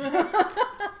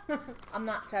 I'm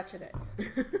not touching it.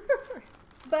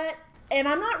 But And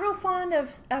I'm not real fond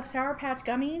of Sour Patch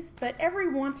gummies, but every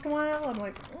once in a while I'm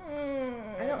like,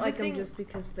 I don't like them thing- just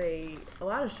because a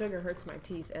lot of sugar hurts my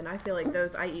teeth, and I feel like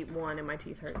those, I eat one and my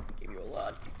teeth hurt. give you a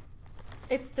lot.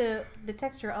 It's the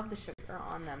texture of the sugar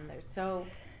on them. They're so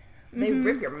They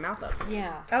rip your mouth up.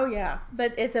 yeah. Oh yeah,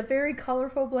 but it's a very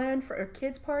colorful blend for a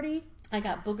kid's party. I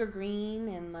got booger green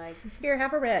and like Here,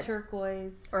 have a red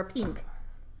turquoise. or a pink.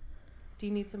 Do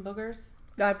you need some boogers?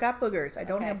 I've got boogers. I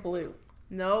don't Okay. have blue.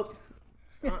 Nope.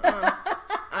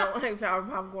 I don't like sour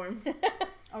popcorn.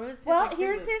 Oh, this tastes Well, like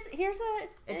here's Fruit Loops. here's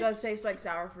It a. does taste like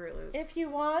sour Fruit Loops. If you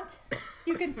want,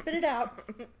 you can spit it out.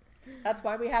 That's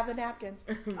why we have the napkins.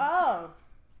 Oh,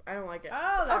 I don't like it.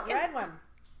 that Okay. red one.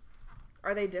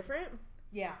 Are they different?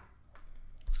 Yeah.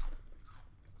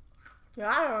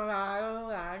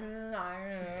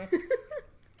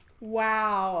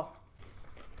 Wow.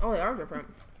 Oh, they are different.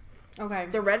 Okay.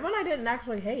 The red one I didn't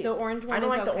actually hate. The orange one I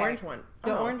don't is like the okay. orange one.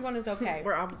 The Oh. orange one is okay.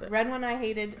 We're opposite. Red one I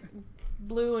hated.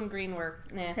 Blue and green were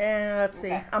nah. Let's see.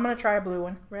 Okay. I'm gonna try a blue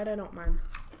one. Red I don't mind.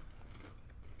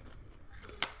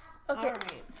 Okay.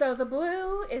 Alright. So the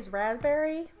blue is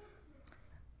raspberry.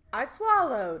 I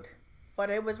swallowed, but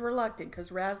it was reluctant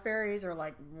because raspberries are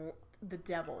like the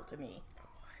devil to me.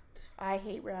 What? I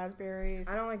hate raspberries.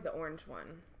 I don't like the orange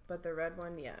one, but the red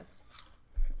one, yes.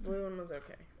 Blue one was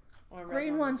okay. Or red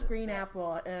Green one one's was green just-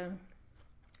 apple. Oh,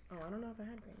 I don't know if I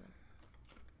had green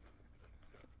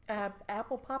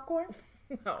Apple popcorn?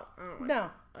 one. No, I don't like No.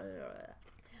 it.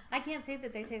 I can't say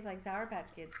that they taste like Sour Patch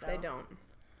Kids though. They don't.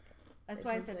 That's They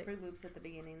why I taste said like- Fruit Loops at the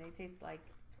beginning. They taste like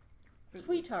Fruit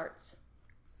Sweet Loops. tarts.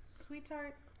 Sweet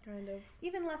tarts. Kind of.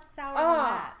 Even less sour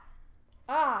Ah.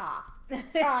 Ah. than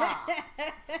Ah.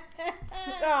 that.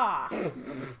 Ah.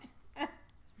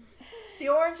 The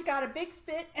orange got a big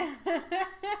spit I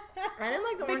didn't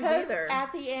like the orange because either.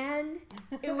 at the end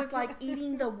it was like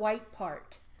eating the white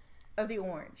part of the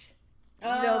orange.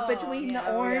 Oh, know, between yeah.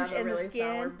 the orange the and really the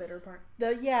skin. sour, bitter part.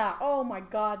 Oh my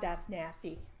god, that's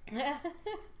nasty.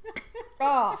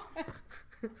 Oh.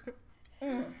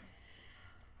 Mm.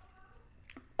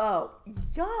 Oh,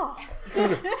 yuck.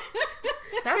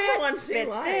 That's the one she Spit,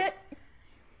 liked. spit.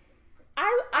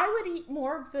 I would eat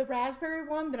more of the raspberry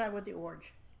one than I would the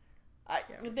orange.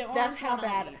 The orange That's how one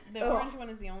bad. I'll eat. The Ugh. orange one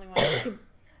is the only one.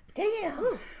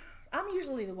 Damn. I'm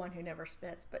usually the one who never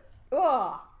spits, but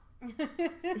oh.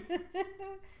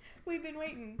 We've been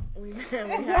waiting. We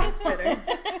had a spitter.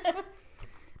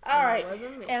 All it right.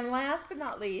 wasn't me. And last but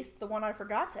not least, the one I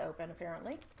forgot to open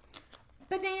apparently.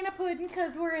 Banana pudding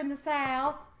because we're in the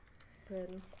South.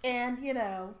 Pudding. And, you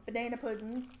know, banana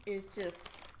pudding is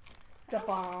just the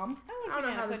bomb. I don't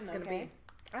know how this is going to be.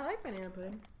 I like banana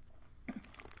pudding.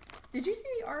 Did you see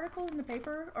the article in the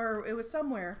paper? Or it was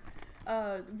somewhere.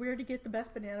 Where to get the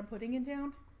best banana pudding in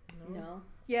town? No.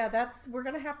 Yeah, we're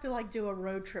going to have to, like, do a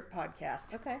road trip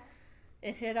podcast. Okay.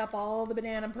 And hit up all the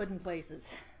banana pudding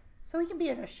places. So we can be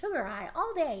in a sugar high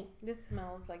all day. This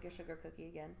smells like a sugar cookie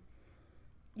again.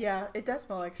 Yeah, it does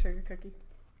smell like sugar cookie.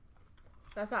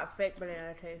 That's that fake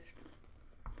banana taste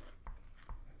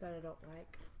that I don't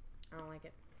like. I don't like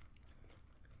it.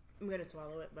 I'm going to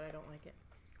swallow it, but I don't like it.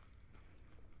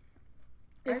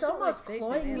 I It's just don't like almost fake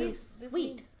cloyingly bananas. This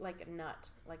sweet. needs like a nut,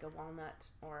 like a walnut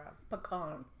or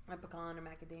Pecan. a pecan or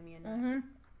macadamia nut. Mm-hmm.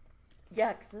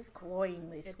 Yeah, because it's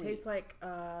cloyingly It sweet. tastes like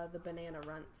the banana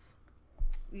runts.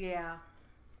 Yeah.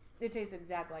 It tastes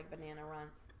exactly like banana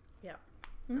runs. Yep.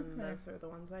 Okay. And those are the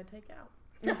ones I take out.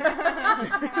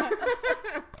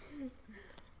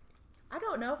 I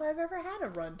don't know if I've ever had a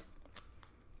run.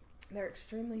 They're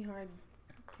extremely hard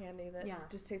candy that Yeah.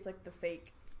 just tastes like the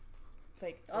fake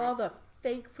fruit. All the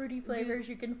fake fruity flavors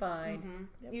you can find. Mm-hmm.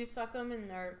 Yep. You suck them and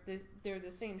they're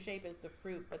the same shape as the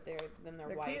fruit, but they're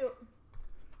They're white. cute.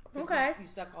 'Cause Okay. You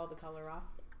suck all the color off.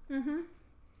 Mm-hmm.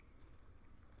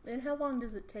 And how long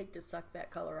does it take to suck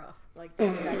that color off? Like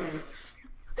 10 seconds.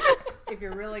 If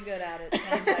you're really good at it,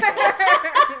 10 seconds.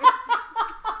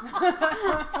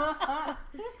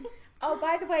 Oh,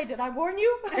 by the way, did I warn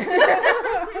you?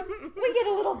 We get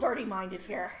a little dirty-minded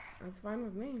here. That's fine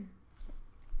with me.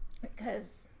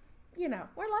 Because, you know,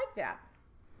 we're like that.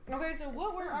 Okay, so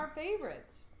what were our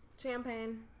favorites?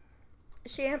 Champagne.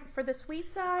 For the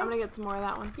sweet side, I'm going to get some more of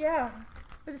that one. yeah.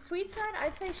 For the sweet side,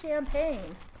 I'd say champagne.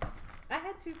 I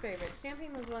had two favorites.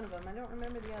 Champagne was one of them. I don't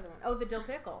remember the other one. Oh, the dill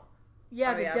pickle.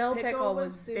 Yeah, Oh, the yeah, dill pickle pickle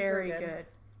was was super very good. good.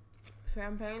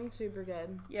 Champagne, super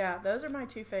good. Yeah, those are my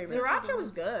two favorites. Sriracha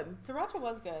was good. Sriracha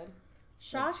was good. Like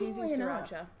Shockingly cheesy enough.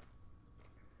 sriracha.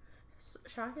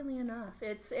 Shockingly enough,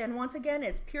 and once again,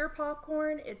 it's pure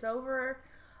popcorn. It's over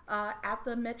at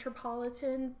the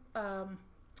Metropolitan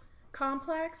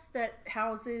complex that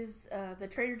houses the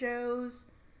Trader Joe's,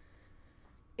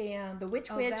 and the Witch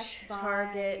Oh, Witch. Best Buy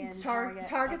Target. and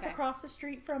Target's Okay. across the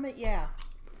street from it. Yeah,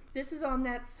 this is on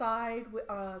that side,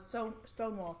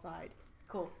 Stonewall side.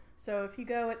 Cool. So if you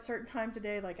go at certain times of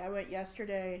day, like I went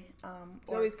yesterday,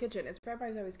 Zoe's Kitchen. It's right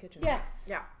by Zoe's Kitchen. yes,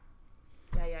 Yeah.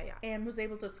 Yeah. and was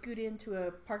able to scoot into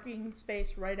a parking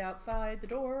space right outside the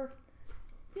door,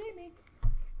 yay me,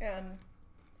 and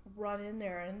run in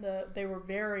there. And they were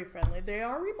very friendly. They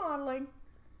are remodeling.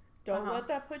 Don't let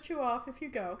that put you off if you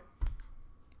go.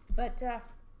 But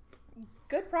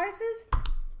good prices,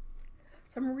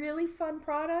 some really fun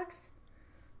products.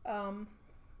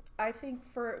 I think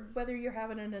for whether you're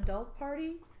having an adult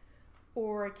party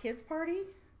or a kids party,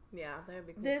 Yeah, that would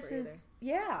be cool this for either. is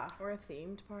yeah, Or a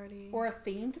themed party. or a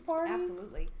themed party.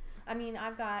 Absolutely. I mean,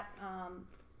 I've got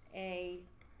a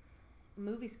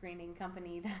movie screening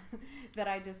company that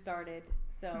I just started,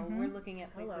 so we're looking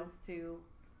at places to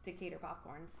cater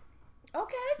popcorns.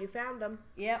 Okay. You found them.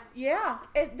 Yep. Yeah.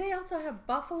 And they also have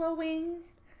buffalo wing,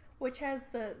 which has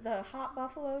the hot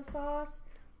buffalo sauce,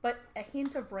 but a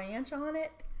hint of ranch on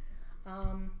it.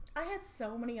 I had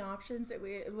so many options. It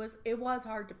was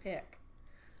hard to pick.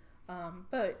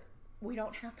 But we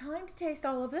don't have time to taste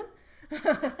all of them.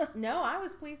 No, I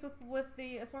was pleased with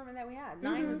the assortment that we had.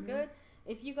 9 was good.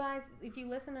 If you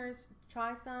listeners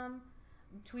try some,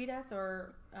 tweet us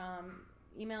or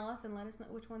email us and let us know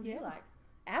which ones you like.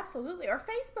 Absolutely. Or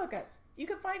Facebook us. You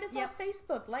can find us Yep. on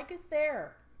Facebook. Like us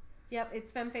there. Yep,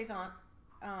 it's Femme Faisant.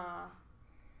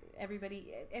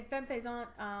 Everybody at Femme Faisant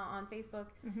on Facebook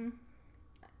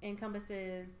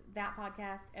encompasses that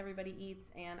podcast, Everybody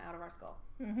Eats, and Out of Our Skull.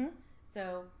 Mm-hmm.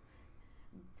 So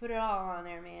put it all on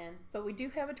there, man. But we do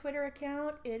have a Twitter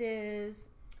account. It is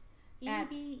At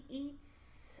EB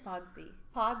Eats Pod C.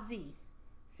 Pod Z.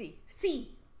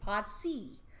 C. Pod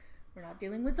C. We're not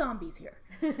dealing with zombies here.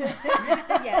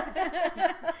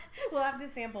 Yeah. We'll have to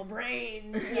sample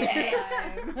brains.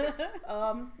 Yes.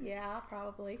 Yeah,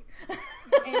 probably.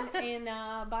 and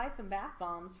buy some bath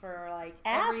bombs for like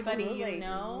everybody Absolutely. you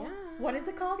know. Yeah. What is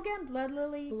it called again? Blood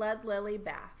Lily? Blood Lily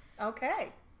Bath.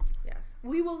 Okay. Yes.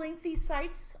 We will link these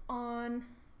sites on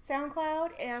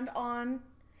SoundCloud and on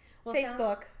Well,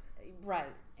 Facebook. Right.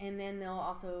 And then they'll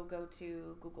also go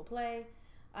to Google Play,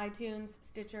 iTunes,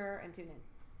 Stitcher, and TuneIn.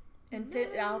 And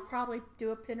I'll probably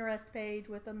do a Pinterest page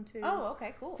with them too. Oh,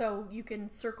 okay, cool. So you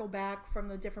can circle back from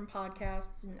the different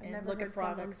podcasts I've and never look heard at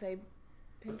someone products. say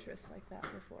Pinterest like that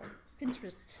before.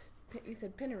 Pinterest. You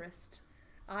said Pinterest.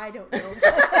 I don't know.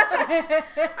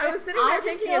 I was sitting there I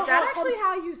just thinking, know is that how it actually comes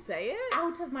how you say it?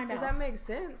 Out of my mouth. Does that make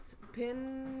sense?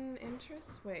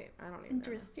 Interest? Wait, I don't even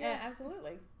Interest? Yeah, Yeah.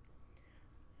 absolutely. know.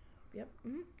 Yep.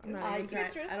 Mm-hmm. I'm not I- even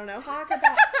trying. I don't know. Talk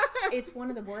about it's one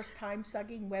of the worst time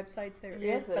sucking websites there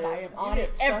Yes, is, but it I is. am You on get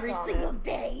it stuck every on single it.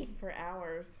 day. For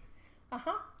hours.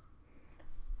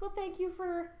 Well, thank you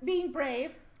for being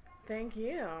brave. Thank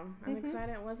you. I'm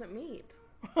excited it wasn't meat.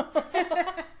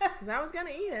 Because I was going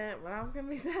to eat it, but I was going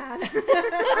to be sad.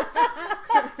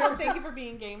 Well, thank you for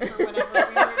being game for whatever we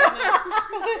were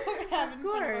gonna have. Of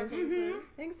course.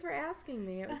 Thanks for asking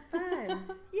me. It was fun.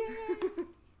 Yay.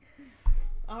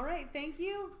 All right, thank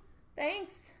you.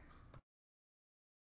 Thanks.